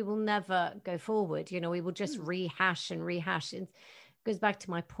things, we will never go forward. We will just rehash. It goes back to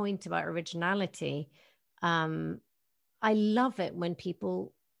my point about originality. I love it when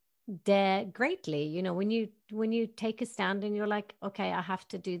people dare greatly, when you take a stand and you're like, okay, I have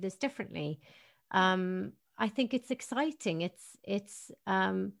to do this differently. I think it's exciting. It's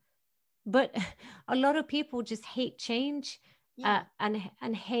but a lot of people just hate change,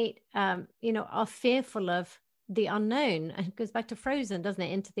 and hate, are fearful of the unknown. It goes back to Frozen, doesn't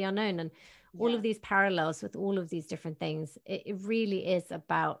it? Into the unknown, and all of these parallels with all of these different things. It really is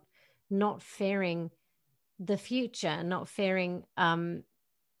about not fearing the future and not fearing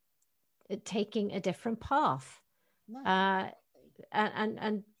taking a different path, and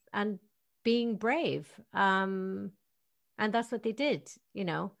being brave, and that's what they did,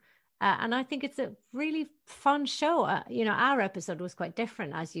 and I think it's a really fun show. Our episode was quite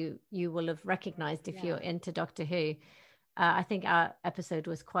different, as you will have recognized if you're into Doctor Who. I think our episode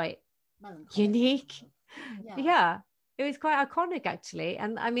was quite unique. It was quite iconic, actually.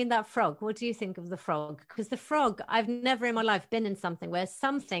 And I mean, that frog, what do you think of the frog? Because the frog, I've never in my life been in something where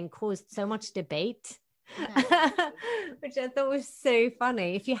something caused so much debate. Which I thought was so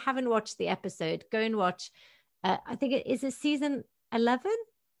funny. If you haven't watched the episode, go and watch. I think it is season 11.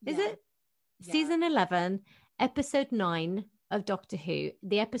 Is it season 11, episode 9 of Doctor Who?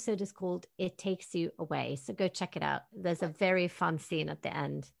 The episode is called "It Takes You Away," so go check it out. There's a very fun scene at the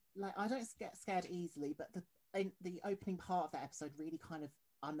end. Like, I don't get scared easily, but the opening part of that episode really kind of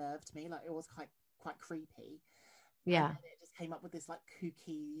unnerved me. Like, it was quite creepy. Yeah, and it just came up with this like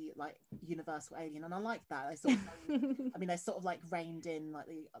kooky, like, universal alien, and I like that. They sort of, they sort of like reined in like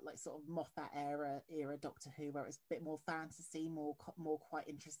the sort of Moffat era Doctor Who, where it was a bit more fantasy, more quite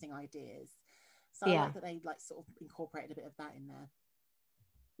interesting ideas. So I like that they like sort of incorporated a bit of that in there.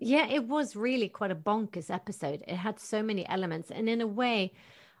 Yeah, it was really quite a bonkers episode. It had so many elements, and in a way,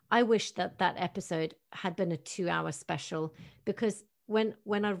 I wish that episode had been a 2-hour special, because when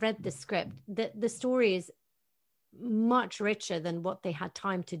I read the script, the story is much richer than what they had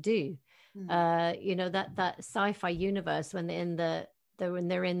time to do. That sci-fi universe, when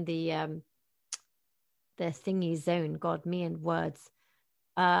they're in the thingy zone. God, me and words.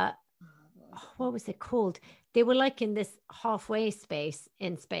 What was it called? They were like in this halfway space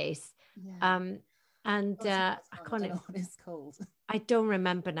in space. I can't know what it's called. I don't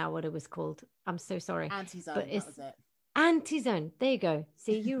remember now what it was called. I'm so sorry. Antizone, that was it. Antizone. There you go.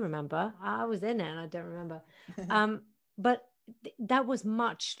 See, you remember. I was in it and I don't remember. But that was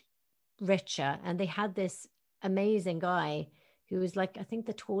much richer. And they had this amazing guy who was like, I think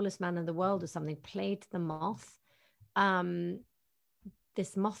the tallest man in the world or something, played the Moth.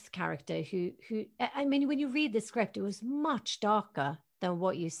 This Moth character who, I mean, when you read the script, it was much darker than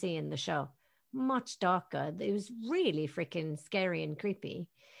what you see in the show. Much darker. It was really freaking scary and creepy.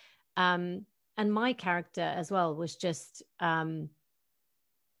 And my character as well was just,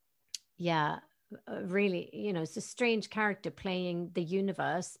 really, it's a strange character playing the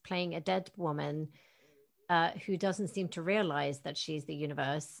universe, playing a dead woman who doesn't seem to realize that she's the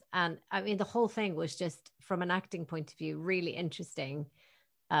universe. And I mean, the whole thing was just, from an acting point of view, really interesting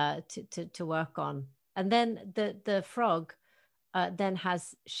to work on. And then the frog then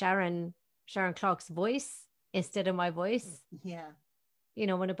has Sharon Clark's voice instead of my voice. Yeah.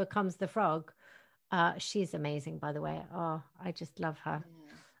 When it becomes the frog. She's amazing, by the way. Oh, I just love her.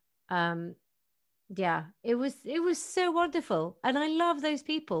 Yeah, it was so wonderful, and I love those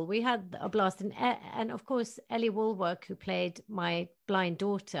people. We had a blast, and of course Ellie Woolwork, who played my blind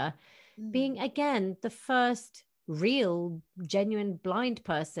daughter, being Mm. again the first real, genuine blind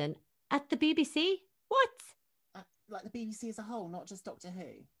person at the BBC. What? Like the BBC as a whole, not just Doctor Who.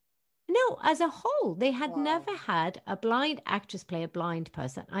 No, as a whole, they had Wow, never had a blind actress play a blind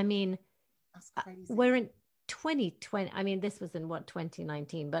person. I mean, that's we're crazy. in 2020. I mean, this was in what,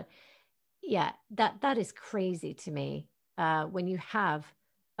 2019, but yeah, that is crazy to me. When you have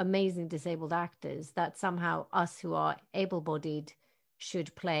amazing disabled actors, that somehow us who are able-bodied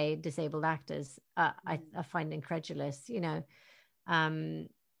should play disabled actors. Mm. I find incredulous. Um,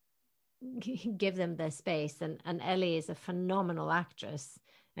 give them their space. And Ellie is a phenomenal actress,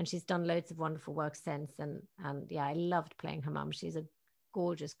 and she's done loads of wonderful work since. And yeah, I loved playing her mum. She's a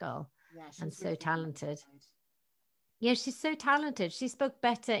gorgeous girl Yeah, she and was so really good in that talented. episode. Yeah, she's so talented. She spoke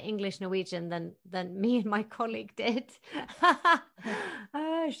better English Norwegian than me and my colleague did.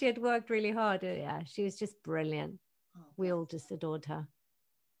 She had worked really hard. Yeah, she was just brilliant. Oh, We bless all her, just adored her.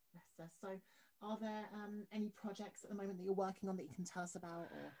 bless her. So, are there any projects at the moment that you're working on that you can tell us about?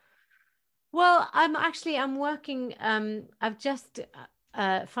 Or Well, I'm working. I've just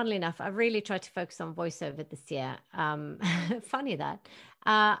funnily enough, I've really tried to focus on voiceover this year. Funny that.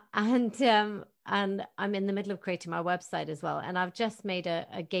 And I'm in the middle of creating my website as well. And I've just made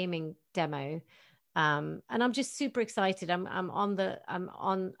a gaming demo. And I'm just super excited. I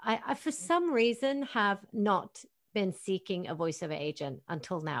for some reason have not been seeking a voiceover agent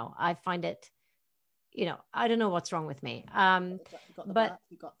until now. I find it, I don't know what's wrong with me. you got the But work,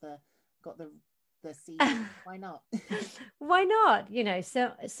 you got the CV. Why not? why not?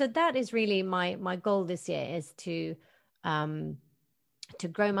 So that is really my goal this year, is um to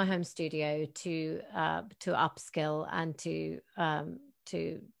grow my home studio, to upskill, and to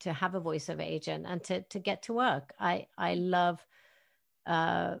have a voiceover agent, and to get to work. Uh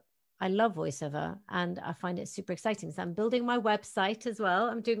I love voiceover, and I find it super exciting. So I'm building my website as well.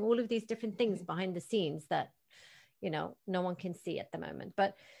 I'm doing all of these different things behind the scenes that no one can see at the moment.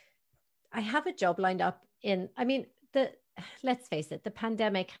 But I have a job lined up I mean, let's face it, the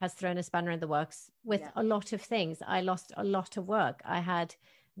pandemic has thrown a spanner in the works with Yeah, a lot of things. I lost a lot of work. I had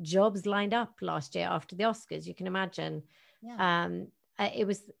jobs lined up last year after the Oscars. You can imagine. yeah, Um, it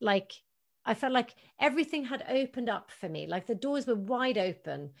was like, I felt like everything had opened up for me, like the doors were wide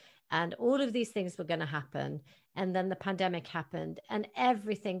open, and all of these things were going to happen. And then the pandemic happened, and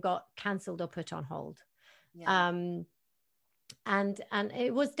everything got cancelled or put on hold. yeah. Um, and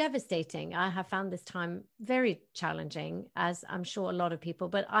it was devastating. I have found this time very challenging, as I'm sure a lot of people,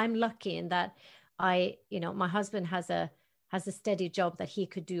 but I'm lucky in that my husband has a steady job that he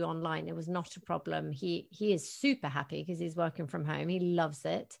could do online. It was not a problem. He is super happy because he's working from home. He loves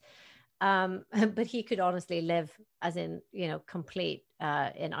it. But he could honestly live, as in, complete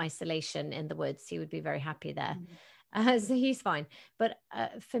in isolation in the woods. He would be very happy there. Mhm. So he's fine. But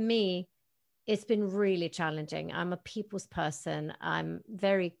for me, it's been really challenging. I'm a people's person. I'm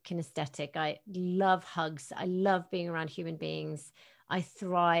very kinesthetic. I love hugs. I love being around human beings. I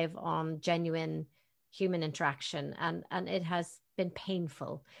thrive on genuine human interaction, and it has been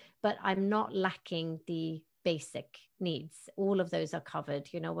painful, but I'm not lacking the basic needs. All of those are covered.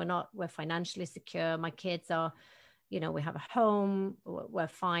 We're financially secure. My kids are, we have a home. We're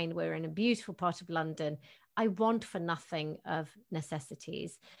fine. We're in a beautiful part of London. I want for nothing of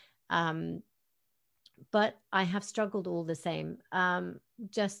necessities. Um, but I have struggled all the same,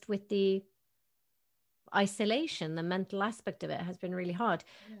 just with the isolation. The mental aspect of it has been really hard.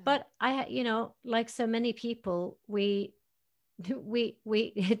 Yeah. But like so many people, we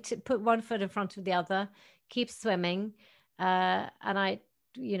to put one foot in front of the other, keep swimming, and I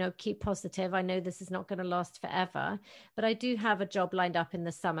keep positive. I know this is not going to last forever, but I do have a job lined up in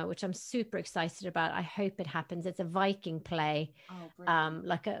the summer, which I'm super excited about. I hope it happens. It's a Viking play, Oh, brilliant.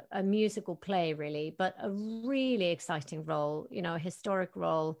 like a musical play, really, but a really exciting role, a historic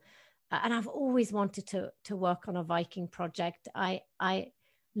role. And I've always wanted to work on a Viking project. I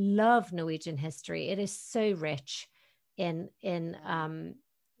love Norwegian history. It is so rich Yeah.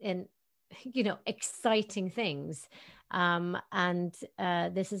 in exciting things. And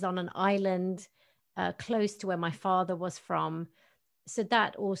this is on an island close to where my father was from. So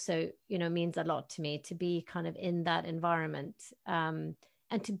that also, means a lot to me, to be kind of in that environment, and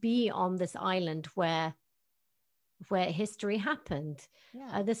to be on this island where history happened.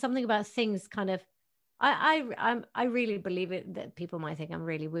 Yeah. There's something about things kind of. I really believe it, that people might think I'm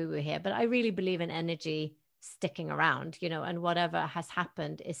really woo woo here, but I really believe in energy sticking around, and whatever has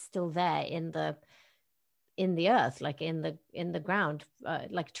happened is still there in the earth, like in the ground,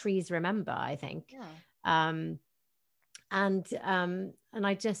 like trees remember, I think. Yeah. And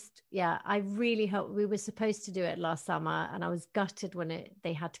I just, yeah, I really hope. We were supposed to do it last summer, and I was gutted when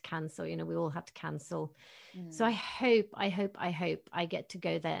they had to cancel. We all had to cancel. So I hope I get to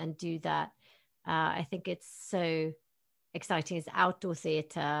go there and do that. I think it's so exciting. It's outdoor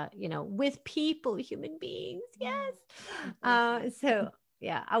theater, with people, human beings. Yes. So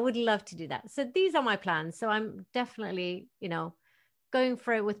yeah, I would love to do that. So these are my plans. So I'm definitely, going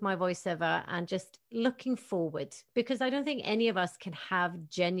for it with my voiceover and just looking forward, because I don't think any of us can have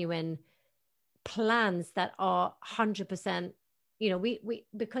genuine plans that are 100%,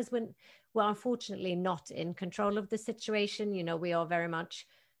 because we're unfortunately not in control of the situation. We are very much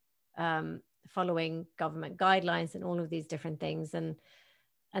following government guidelines and all of these different things.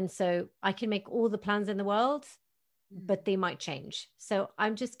 And so I can make all the plans in the world, but they might change. So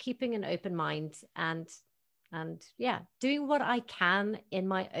I'm just keeping an open mind and yeah, doing what I can in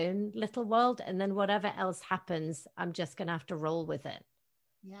my own little world. And then whatever else happens, I'm just going to have to roll with it.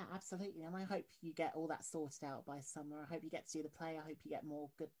 Yeah, absolutely. And I hope you get all that sorted out by summer. I hope you get to do the play. I hope you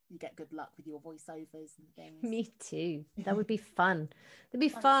get good luck with your voiceovers and things. Me too. That would be fun. That'd be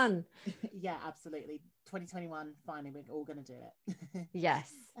fun. Yeah, absolutely. 2021, finally, we're all going to do it.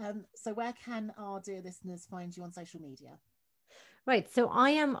 Yes. So where can our dear listeners find you on social media? Right. So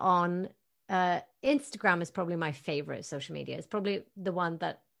I am on Instagram is probably my favorite social media. It's probably the one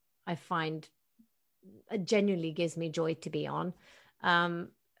that I find genuinely gives me joy to be on.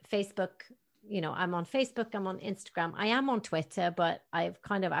 Facebook, I'm on Facebook, I'm on Instagram, I am on Twitter, but I've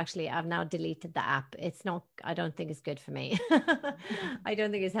now deleted the app. I don't think it's good for me. I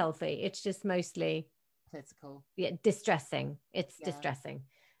don't think it's healthy. It's just mostly political. Yeah, distressing. It's distressing.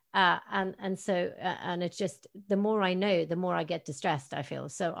 And so it's just, the more I know, the more I get distressed, I feel.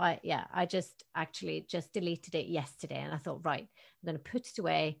 So I just deleted it yesterday, and I thought, right, I'm going to put it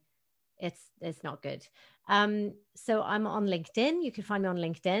away. It's not good. So I'm on LinkedIn. You can find me on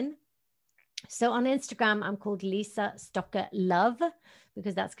LinkedIn. So on Instagram, I'm called Lisa Stocker Love,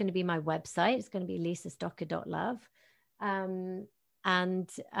 because that's going to be my website. It's going to be lisastocker.love. And on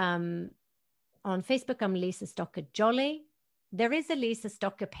Facebook, I'm Lisa Stocker Jolly. There is a Lisa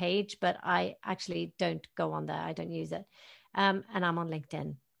Stocker page, but I actually don't go on there. I don't use it. And I'm on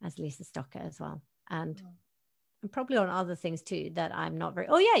LinkedIn as Lisa Stocker as well. And I'm probably on other things too that I'm not very.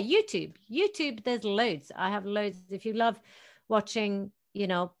 Oh yeah, YouTube. There's loads. I have loads. If you love watching,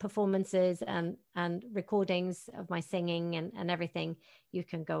 performances and recordings of my singing and everything, you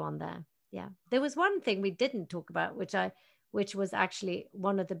can go on there. Yeah. There was one thing we didn't talk about, which was actually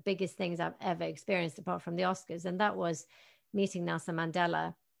one of the biggest things I've ever experienced apart from the Oscars, and that was meeting Nelson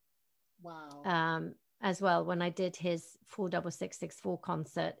Mandela. Wow. As well, when I did his 46664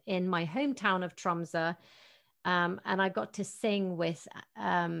 concert in my hometown of Tromsø. And I got to sing with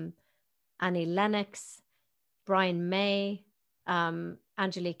Annie Lennox, Brian May,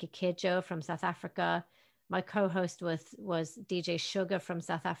 Angelique Kidjo from South Africa. My co-host was DJ Sugar from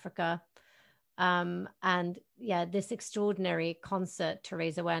South Africa. And yeah, this extraordinary concert to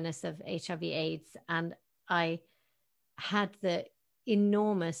raise awareness of HIV/AIDS. And I had the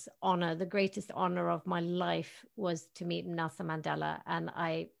enormous honor, the greatest honor of my life was to meet Nelson Mandela. And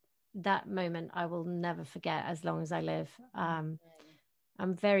that moment I will never forget as long as I live.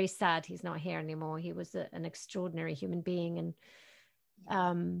 I'm very sad he's not here anymore. He was an extraordinary human being,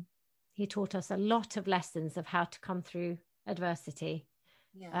 and he taught us a lot of lessons of how to come through adversity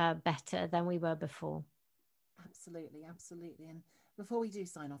better than we were before. Absolutely. And before we do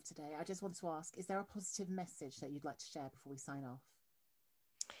sign off today, I just want to ask, is there a positive message that you'd like to share before we sign off?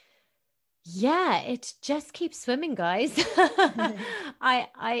 Yeah, it just keeps swimming, guys. I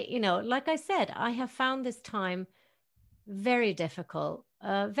like I said, I have found this time very difficult,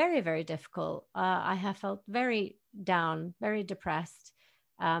 very, very difficult. I have felt very down, very depressed.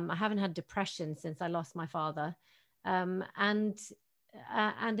 I haven't had depression since I lost my father. And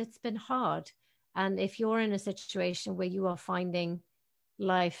it's been hard. And if you're in a situation where you are finding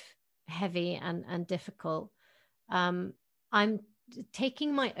life heavy and difficult, I'm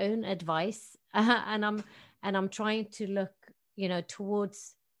taking my own advice and I'm trying to look,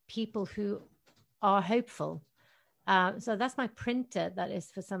 towards people who are hopeful. So that's my printer that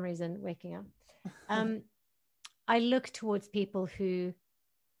is for some reason waking up. I look towards people who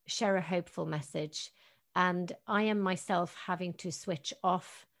share a hopeful message, and I am myself having to switch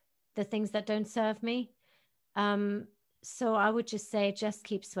off the things that don't serve me. So I would just say, just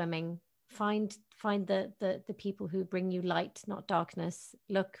keep swimming. Find the people who bring you light, not darkness.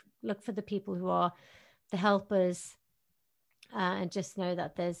 Look for the people who are the helpers, and just know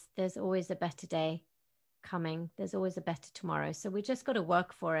that there's always a better day. coming. There's always a better tomorrow. So we just got to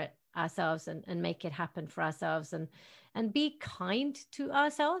work for it ourselves and make it happen for ourselves and be kind to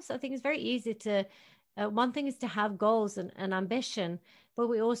ourselves. I think it's very easy to, one thing is to have goals and ambition, but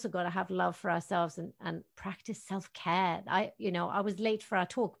we also got to have love for ourselves and practice self-care. I was late for our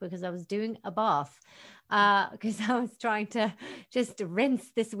talk because I was doing a bath because I was trying to just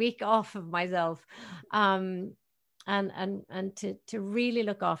rinse this week off of myself. And to really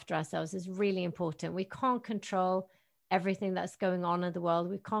look after ourselves is really important. We can't control everything that's going on in the world.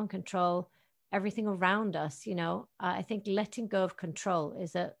 We can't control everything around us. I think letting go of control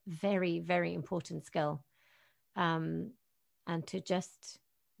is a very, very important skill. And to just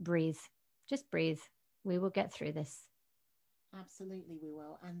breathe. We will get through this. Absolutely, we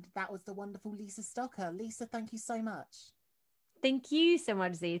will. And that was the wonderful Lisa Stocker. Lisa, thank you so much. Thank you so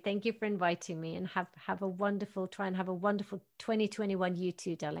much, Z. Thank you for inviting me, and have a wonderful 2021, you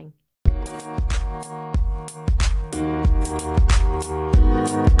too, darling.